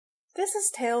This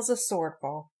is Tales of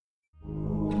Swordfall.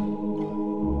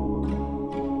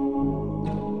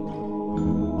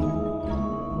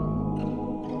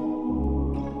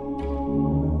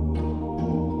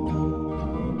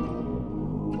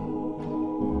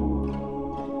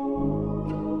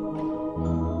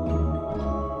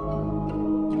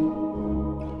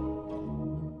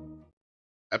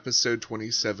 Episode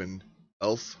 27,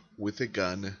 Elf with a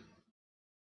Gun.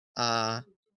 I'm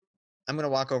gonna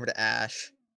walk over to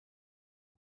Ash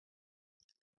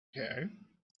Okay.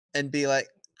 and be like,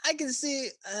 I can see,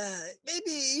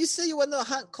 maybe you say you want to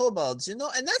hunt kobolds, and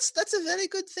that's a very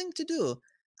good thing to do.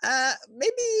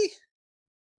 Maybe,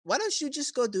 why don't you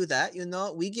just go do that?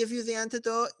 We give you the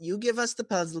antidote, you give us the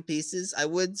puzzle pieces. I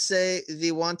would say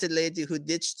the wanted lady who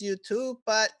ditched you too,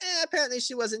 but apparently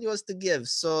she wasn't yours to give,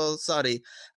 so sorry.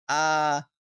 But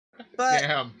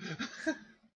Damn.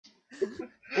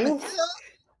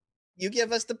 you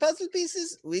give us the puzzle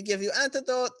pieces, we give you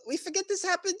antidote, we forget this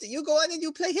happened, you go on and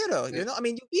you play hero, you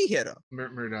be hero.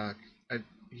 Murdoch,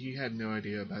 he had no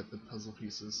idea about the puzzle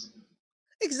pieces.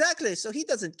 Exactly, so he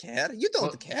doesn't care. You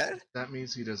don't care. That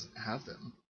means he doesn't have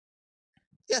them.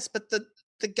 Yes, but the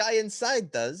guy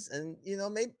inside does, and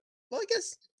maybe. Well, I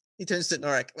guess he turns to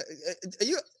Norak.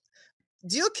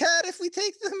 Do you care if we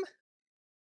take them?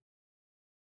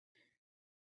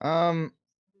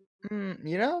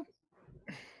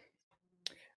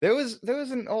 There was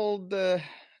an old I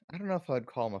don't know if I'd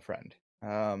call him a friend.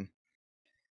 An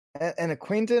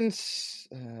acquaintance.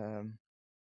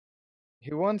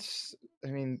 He once,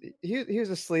 he was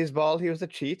a sleazeball. He was a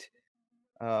cheat.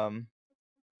 But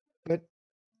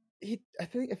I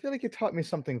feel like he taught me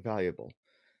something valuable.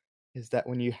 Is that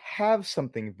when you have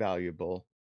something valuable,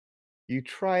 you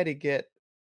try to get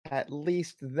at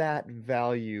least that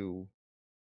value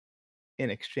in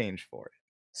exchange for it.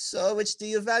 So, which do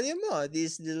you value more,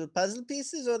 these little puzzle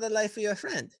pieces or the life of your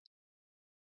friend?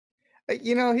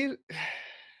 He's.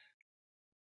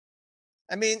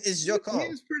 I mean, it's your call.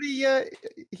 He's pretty.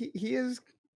 He has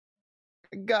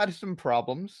got some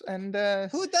problems, and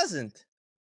who doesn't?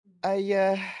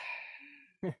 I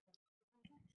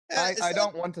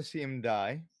don't want to see him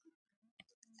die.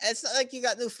 It's not like you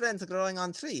got new friends growing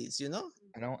on trees,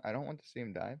 I don't want to see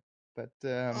him die, but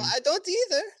I don't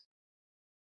either.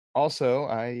 Also,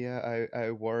 I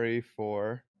worry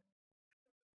for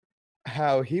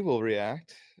how he will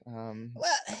react.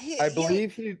 I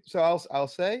believe he. So I'll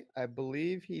say I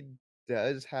believe he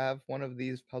does have one of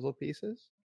these puzzle pieces.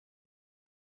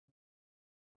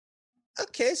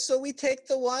 Okay, so we take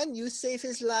the one, you save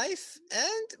his life,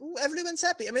 and everyone's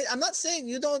happy. I mean, I'm not saying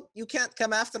you can't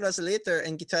come after us later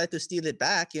and try to steal it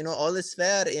back. All is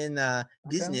fair in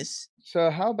business. So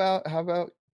how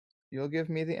about you'll give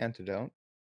me the antidote?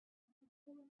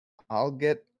 I'll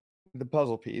get the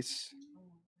puzzle piece.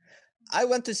 I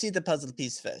want to see the puzzle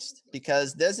piece first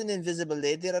because there's an invisible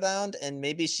lady around, and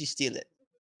maybe she steal it.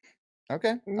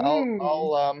 Okay,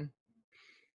 I'll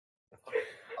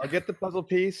get the puzzle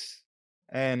piece,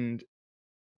 and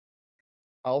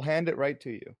I'll hand it right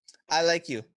to you. I like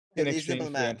you. In exchange for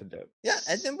the antidote. Yeah,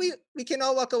 and then we can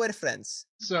all walk away friends.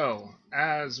 So,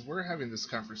 as we're having this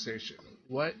conversation,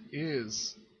 what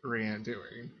is Rand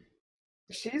doing?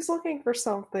 She's looking for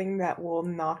something that will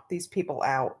knock these people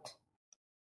out.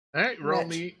 All right, roll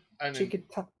me an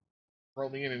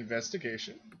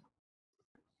investigation.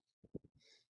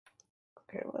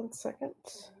 Okay, 1 second.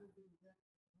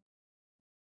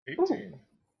 18.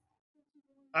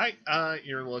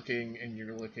 You're looking,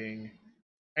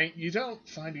 and you don't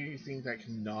find anything that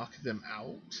can knock them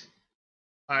out.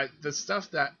 The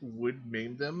stuff that would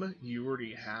maim them, you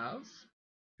already have.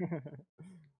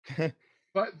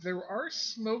 But there are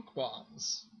smoke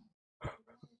bombs.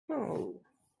 Oh.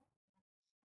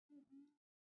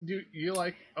 You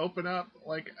open up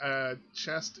a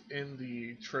chest in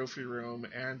the trophy room,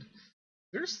 and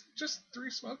there's just 3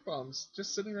 smoke bombs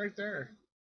just sitting right there.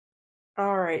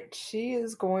 Alright, she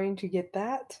is going to get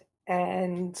that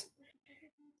and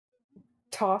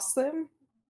toss them,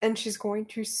 and she's going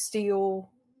to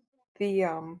steal the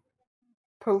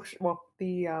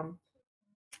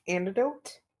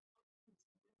antidote.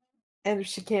 And if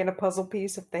she can, a puzzle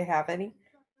piece if they have any.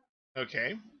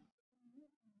 Okay.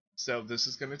 So this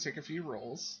is going to take a few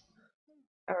rolls.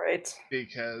 Alright.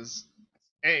 Because,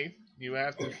 A, you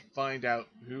have to find out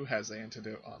who has the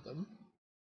antidote on them.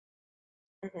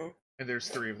 Mm-hmm. And there's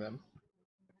 3 of them.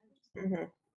 Mm-hmm.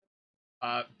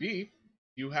 B,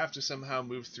 you have to somehow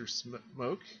move through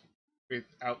smoke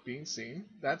without being seen.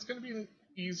 That's going to be an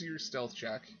easier stealth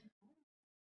check.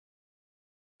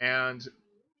 And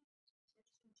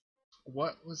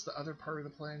what was the other part of the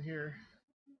plan here?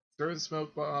 Throw the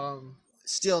smoke bomb.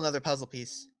 steal another puzzle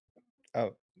piece.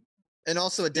 Oh. And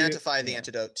also identify the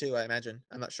antidote too, I imagine.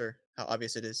 I'm not sure how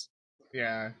obvious it is.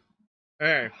 Yeah.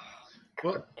 Hey.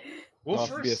 Well,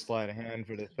 first be a sleight of hand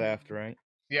for the theft, right?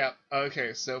 Yeah.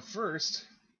 Okay. So first,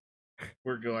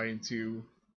 we're going to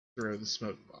throw the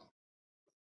smoke bomb.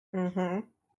 Mm-hmm.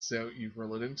 So you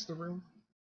roll it into the room,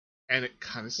 and it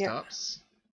kind of stops.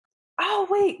 Oh,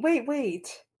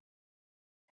 wait.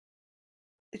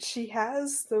 She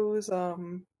has those,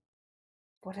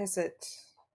 what is it?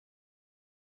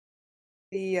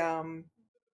 The,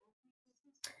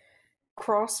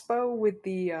 crossbow with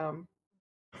the,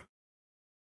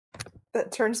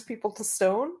 that turns people to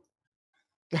stone?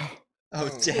 Oh,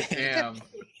 damn.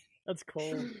 That's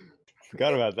cool.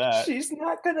 Forgot about that. She's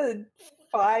not gonna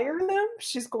fire them.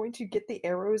 She's going to get the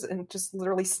arrows and just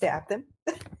literally stab them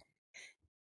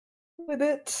with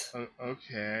it.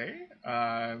 Okay.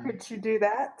 Could you do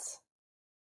that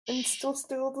and still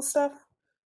steal the stuff?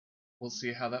 We'll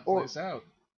see how that plays out.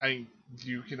 I mean,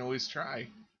 you can always try.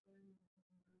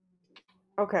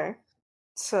 Okay.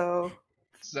 So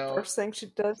first thing she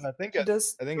does, I think the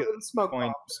smoke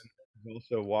point bombs. Is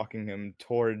also walking him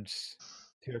towards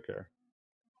Tirker.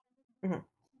 Mm-hmm.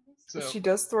 So she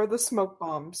does throw the smoke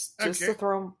bombs just to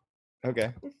throw them.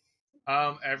 Okay.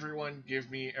 Everyone,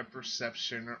 give me a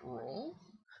perception roll.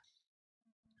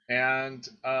 And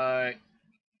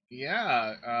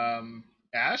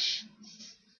Ash,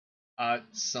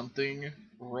 something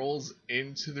rolls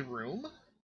into the room,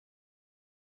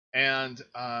 and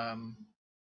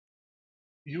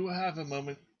you have a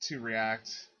moment to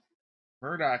react.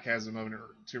 Murdoch has a moment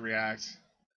to react,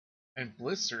 and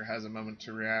Blister has a moment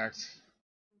to react.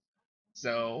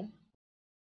 So,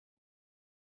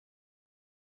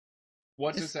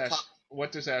 what does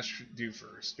Ash do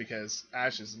first? Because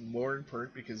Ash is more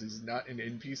important because he's not an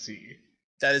NPC.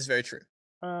 That is very true.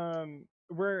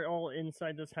 We're all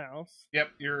inside this house.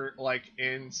 Yep, you're like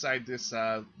inside this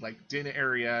like den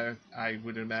area, I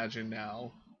would imagine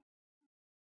now.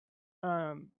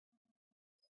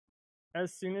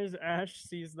 As soon as Ash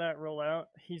sees that roll out,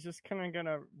 he's just kind of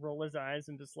gonna roll his eyes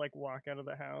and just like walk out of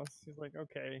the house. He's like,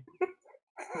 okay.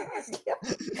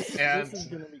 And this is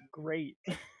gonna be great.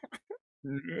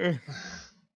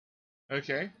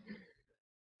 Okay.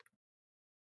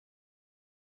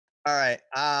 Alright,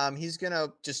 he's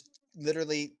gonna just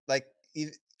literally like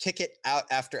kick it out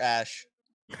after Ash.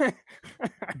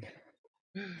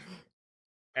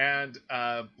 And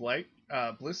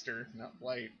Blister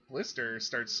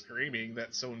starts screaming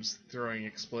that someone's throwing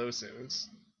explosives.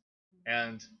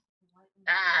 And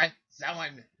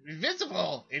someone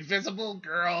invisible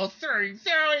girl throwing.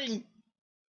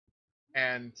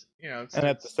 And and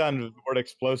at the sound of the word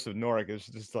explosive, Norik is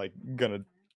just like gonna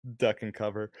duck and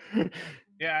cover.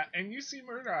 Yeah, and you see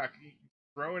Murdoch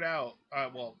throw it out,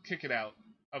 kick it out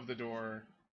of the door,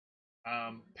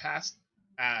 past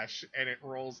Ash, and it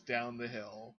rolls down the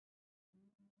hill.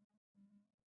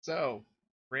 So,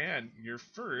 Ran, your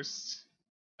first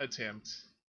attempt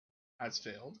has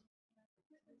failed.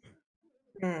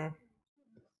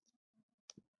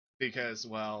 Because,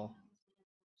 well,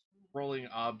 rolling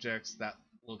objects that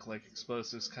look like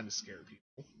explosives kind of scare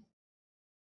people.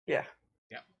 Yeah.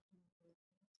 Yeah.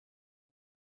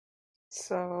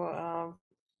 So,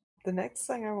 the next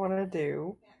thing I want to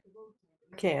do,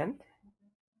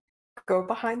 go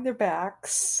behind their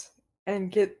backs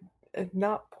and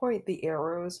not point the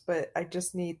arrows, but I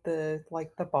just need the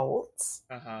bolts.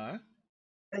 And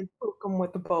poke them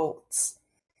with the bolts.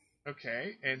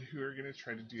 Okay, and who are going to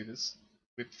try to do this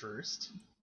with first?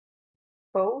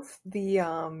 Both the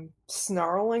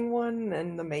snarling one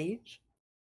and the mage.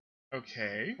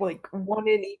 Okay. Like one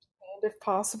in each hand if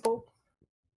possible.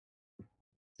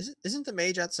 Isn't the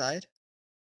mage outside?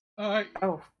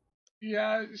 Oh.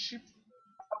 Yeah, she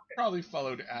probably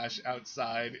followed Ash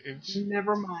outside, and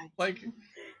never mind. Like,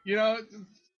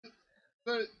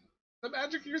 the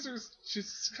magic users,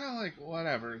 she's kind of like,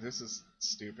 whatever, this is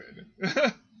stupid.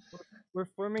 We're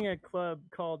forming a club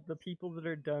called the people that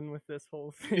are done with this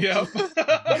whole thing. Yep.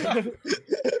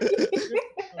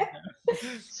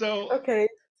 So okay,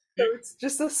 so it's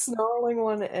just a snarling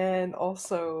one and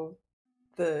also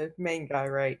the main guy,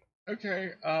 right?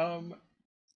 Okay.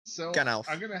 So Ganalf.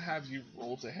 I'm gonna have you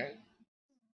roll to hit.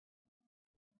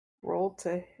 Roll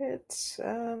to hit.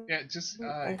 Yeah, just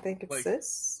I think it's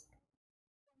this.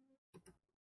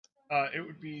 It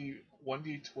would be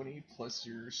 1d20 plus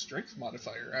your strength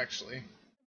modifier, actually.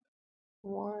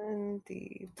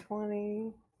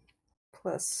 1d20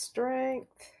 plus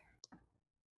strength.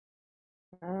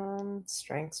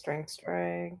 Strength.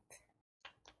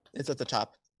 It's at the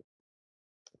top.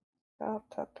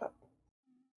 Top.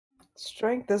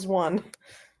 Strength is 1.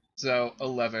 So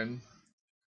 11.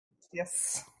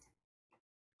 Yes.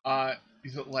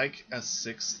 Is it like a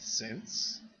sixth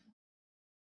sense?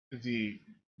 The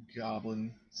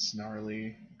goblin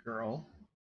snarly girl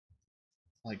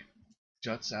like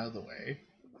juts out of the way,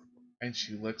 and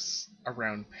she looks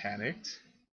around panicked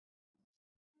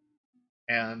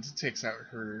and takes out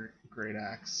her great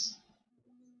axe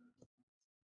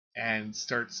and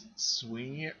starts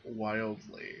swinging it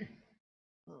wildly.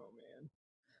 Oh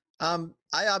man.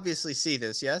 I obviously see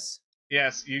this, yes?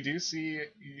 Yes, you do see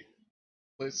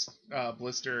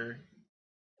Blister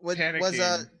Was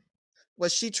panicking.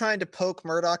 was she trying to poke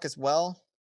Murdoch as well?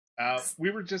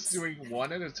 We were just doing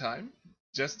one at a time,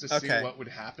 just to see what would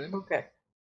happen.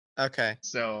 Okay.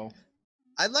 So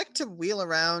I'd like to wheel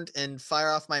around and fire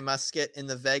off my musket in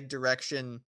the vague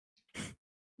direction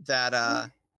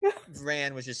that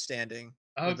Ran was just standing.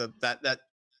 That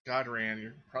God, Ran,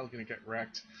 you're probably gonna get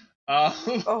wrecked.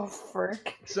 Oh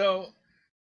frick! So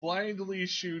blindly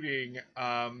shooting.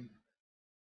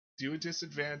 Do a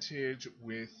disadvantage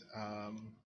with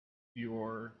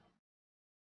your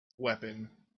weapon.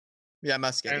 Yeah,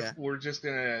 musket. And we're just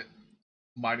gonna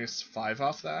 -5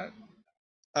 off that.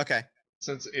 Okay.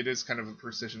 Since it is kind of a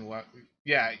precision weapon.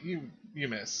 Yeah, you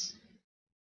miss.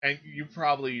 And you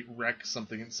probably wreck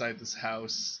something inside this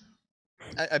house.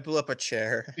 I blew up a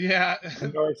chair. Yeah.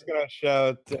 Nork's gonna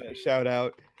shout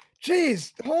out,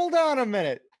 "Jeez, hold on a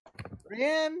minute,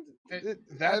 Rand.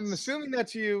 I'm assuming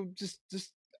that's you. Just."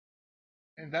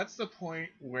 And that's the point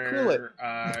where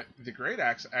the great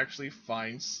axe actually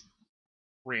finds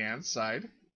Rand's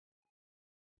side.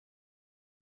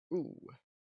 Ooh.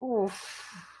 Oof.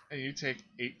 And you take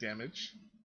 8 damage.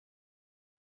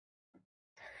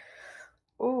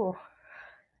 Ooh.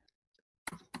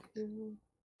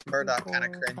 Murdoch kind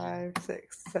of cringy. 5,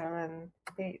 6, 7,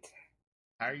 8.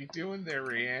 How are you doing there,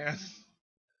 Rianne?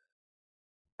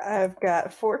 I've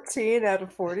got 14 out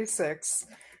of 46.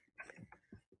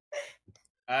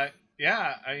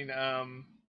 Yeah, I mean,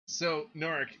 so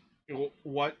Norik,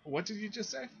 what did you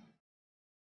just say?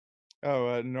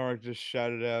 Oh, Norik just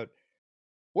shouted out,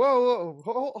 "Whoa,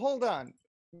 hold on,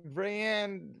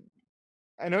 Rayanne,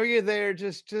 I know you're there.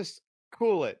 Just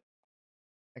cool it.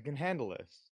 I can handle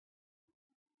this.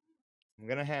 I'm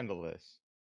gonna handle this."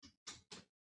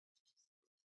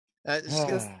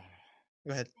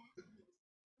 Go ahead.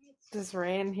 Does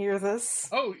Rain hear this?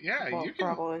 Oh yeah, well, you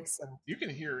can probably so. You can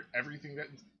hear everything.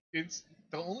 It's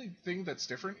the only thing that's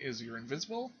different is you're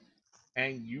invisible,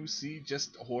 and you see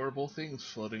just horrible things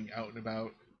floating out and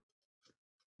about.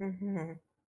 Mm-hmm.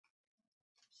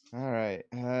 All right,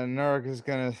 Norik is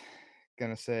gonna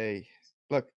say,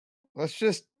 "Look, let's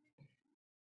just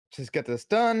get this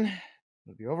done.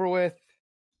 It'll be over with.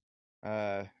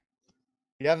 Do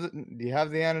you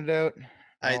have the antidote?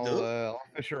 I do. I'll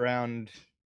fish around.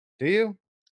 Do you?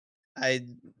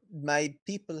 My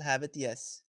people have it.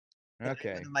 Yes.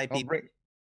 Okay. My people. Can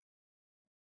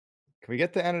we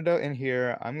get the antidote in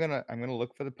here? I'm gonna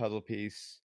look for the puzzle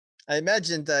piece. I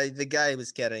imagine the guy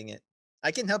was carrying it.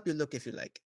 I can help you look if you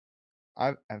like.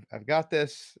 I've got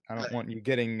this. I don't want you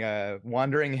getting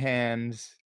wandering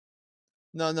hands.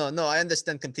 No. I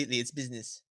understand completely. It's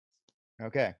business.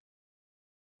 Okay.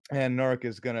 And Norik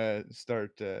is gonna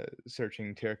start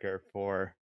searching Tirker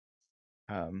for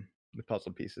the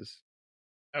puzzle pieces.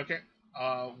 Okay.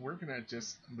 We're gonna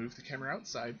just move the camera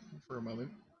outside for a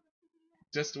moment,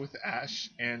 just with Ash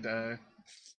and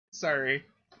sorry.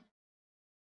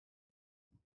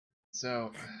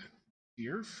 So, do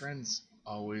your friends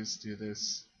always do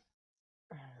this?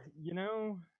 You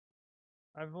know,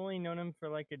 I've only known him for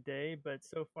like a day, but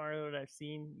so far what I've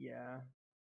seen, yeah.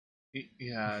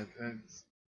 Yeah,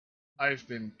 I've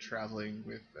been traveling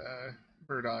with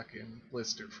Murdoch and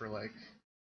Blister for like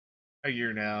a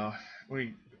year now.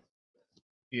 I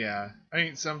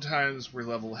mean, sometimes we're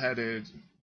level-headed,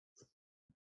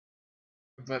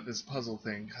 but this puzzle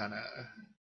thing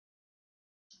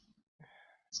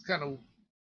it's kind of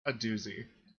a doozy.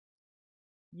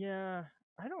 Yeah,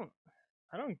 I don't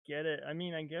get it. I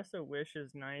mean, I guess a wish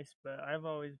is nice, but I've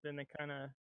always been it's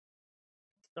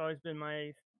always been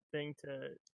my thing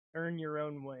to earn your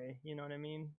own way, you know what I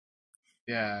mean?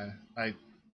 Yeah, I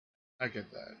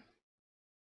get that.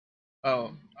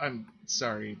 Oh, I'm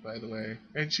sorry, by the way.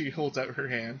 And she holds out her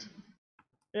hand.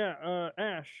 Yeah,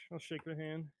 Ash, I'll shake the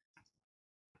hand.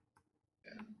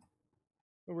 Yeah.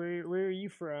 Where are you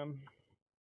from?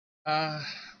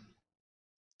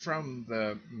 From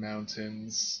the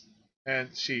mountains.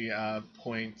 And she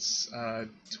points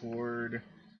toward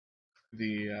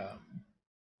the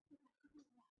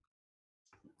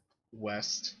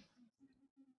west.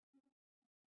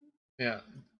 Yeah,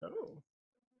 Oh.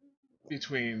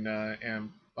 Between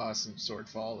Amboss and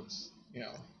Swordfall, it's, you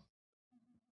know.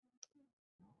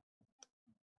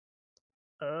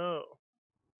 Oh.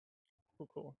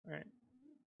 Cool. All right.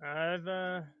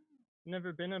 I've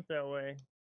never been up that way.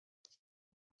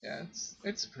 Yeah,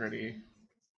 it's pretty,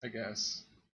 I guess.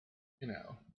 You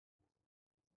know.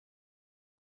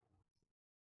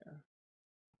 Yeah.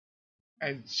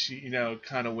 And she, you know,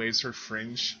 kind of waves her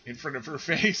fringe in front of her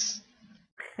face.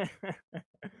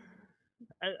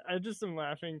 I just am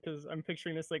laughing because I'm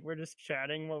picturing this like we're just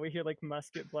chatting while we hear like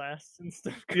musket blasts and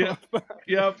stuff. Yep,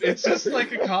 it's just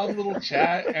like a calm little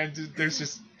chat, and there's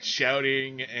just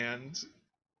shouting and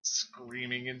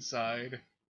screaming inside.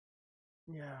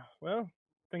 Yeah, well,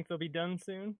 think they'll be done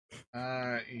soon?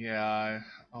 Yeah,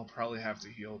 I'll probably have to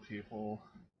heal people.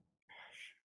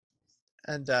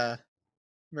 And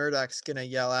Murdoch's gonna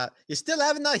yell out, "You still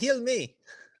haven't not healed me!"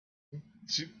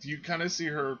 You kind of see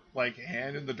her like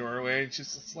hand in the doorway, and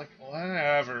she's just like,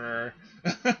 whatever.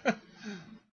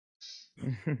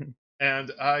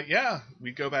 And yeah,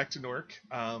 we go back to Nork.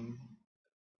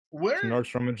 Where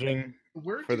Nork's rummaging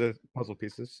for the puzzle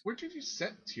pieces. Where did you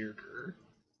set Tyrker?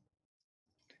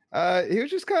 He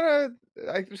was just I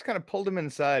just kind of pulled him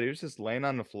inside. He was just laying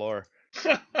on the floor.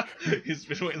 He's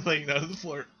been laying on the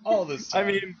floor all this time.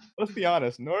 I mean, let's be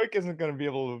honest. Nork isn't going to be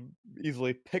able to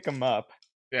easily pick him up.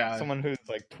 Yeah. Someone who's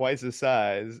like twice his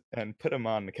size and put him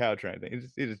on the couch or anything.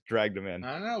 He just dragged him in.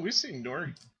 I don't know. We've seen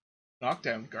Nork knock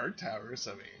down guard towers.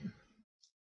 I mean,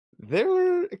 there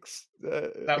were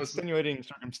extenuating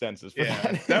circumstances for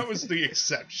that. That was the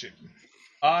exception.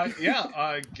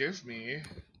 Give me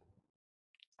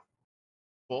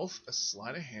both a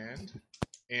sleight of hand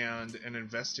and an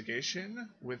investigation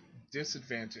with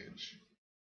disadvantage.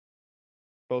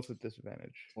 Both with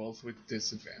disadvantage. Both with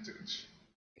disadvantage.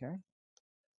 Okay.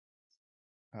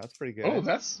 Oh, that's pretty good. Oh,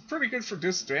 that's pretty good for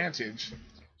disadvantage.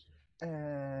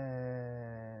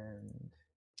 And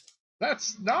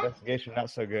that's not investigation,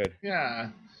 not so good. Yeah.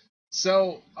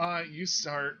 So you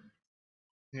start,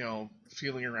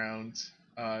 feeling around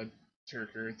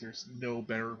Tyrker. There's no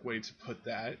better way to put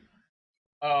that.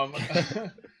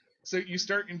 So you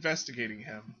start investigating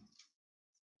him,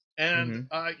 and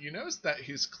you notice that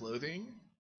his clothing,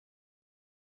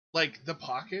 like the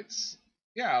pockets,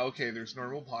 yeah, okay, there's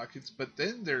normal pockets, but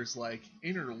then there's like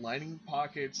inner lining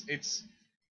pockets.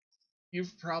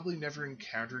 You've probably never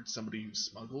encountered somebody who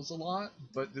smuggles a lot,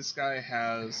 but this guy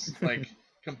has like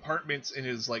compartments in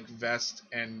his like vest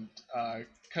and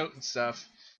coat and stuff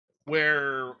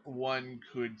where one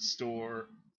could store,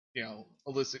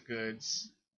 illicit goods.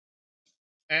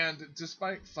 And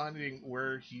despite finding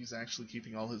where he's actually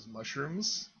keeping all his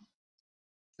mushrooms,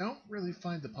 don't really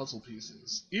find the puzzle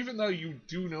pieces, even though you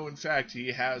do know, in fact,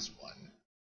 he has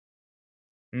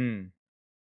one.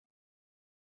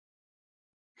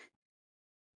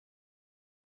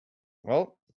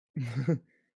 Well,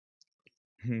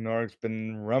 Nork's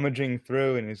been rummaging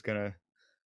through, and he's gonna.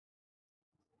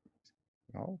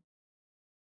 Oh,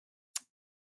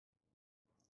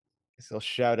 guess he'll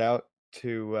shout out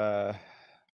to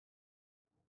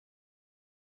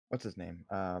what's his name?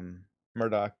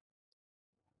 Murdoch.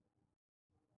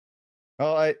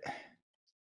 Well, I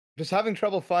just having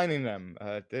trouble finding them.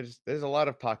 There's a lot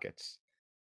of pockets.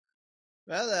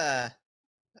 Well,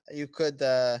 you could.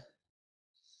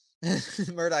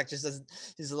 Murdoch just doesn't.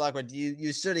 He's a awkward.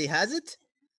 You sure he has it?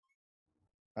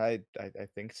 I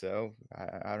think so.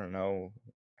 I don't know.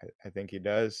 I think he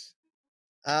does.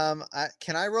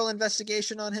 Can I roll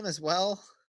investigation on him as well?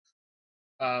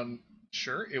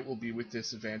 Sure, it will be with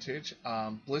disadvantage.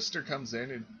 Blister comes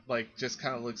in and just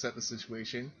kind of looks at the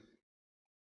situation.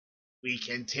 We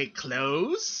can take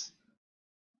clothes?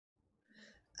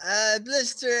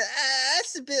 Blister,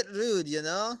 that's a bit rude,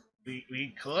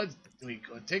 We could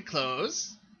take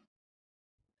clothes.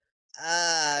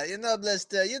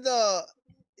 Blister,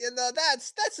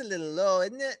 that's a little low,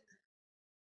 isn't it?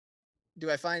 Do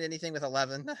I find anything with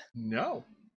 11? No.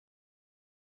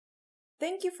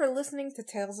 Thank you for listening to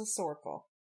Tales of Swordfall.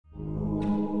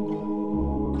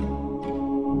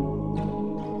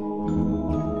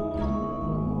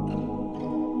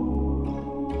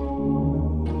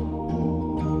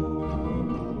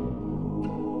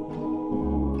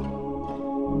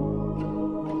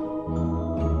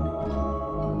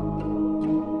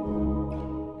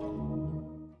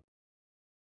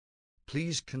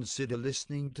 Please consider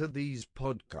listening to these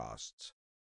podcasts.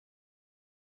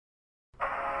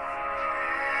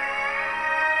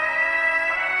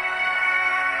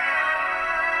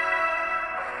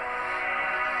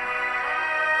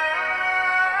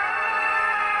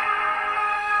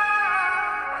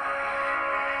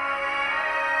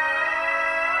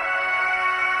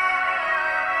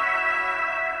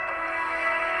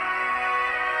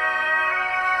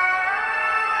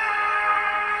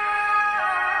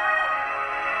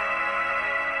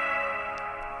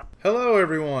 Hello,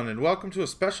 everyone, and welcome to a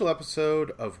special episode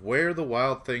of Where the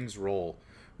Wild Things Roll.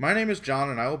 My name is John,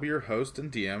 and I will be your host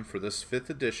and DM for this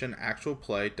 5th edition actual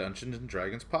play Dungeons &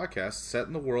 Dragons podcast set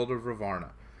in the world of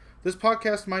Ravarna. This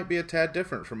podcast might be a tad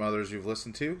different from others you've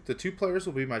listened to. The 2 players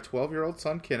will be my 12-year-old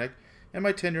son, Kinnick, and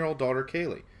my 10-year-old daughter,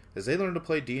 Kaylee, as they learn to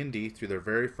play D&D through their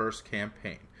very first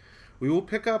campaign. We will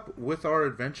pick up with our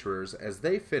adventurers as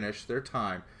they finish their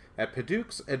time at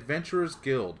Paduke's Adventurers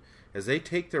Guild, as they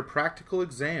take their practical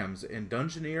exams in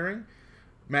dungeoneering,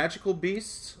 magical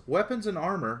beasts, weapons and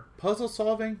armor, puzzle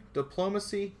solving,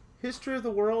 diplomacy, history of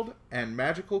the world, and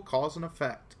magical cause and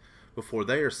effect before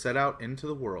they are set out into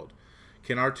the world.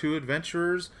 Can our 2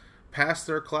 adventurers pass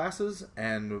their classes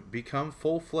and become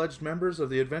full-fledged members of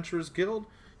the Adventurers Guild?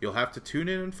 You'll have to tune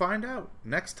in and find out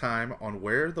next time on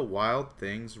Where the Wild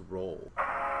Things Roll.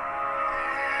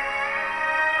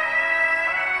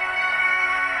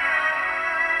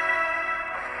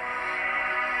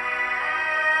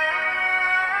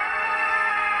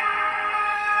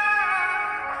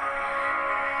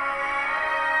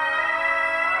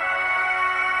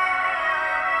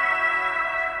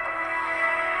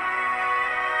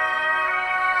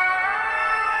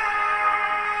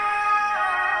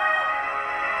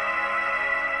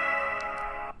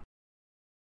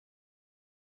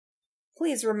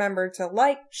 Please remember to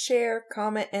like, share,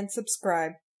 comment, and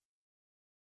subscribe.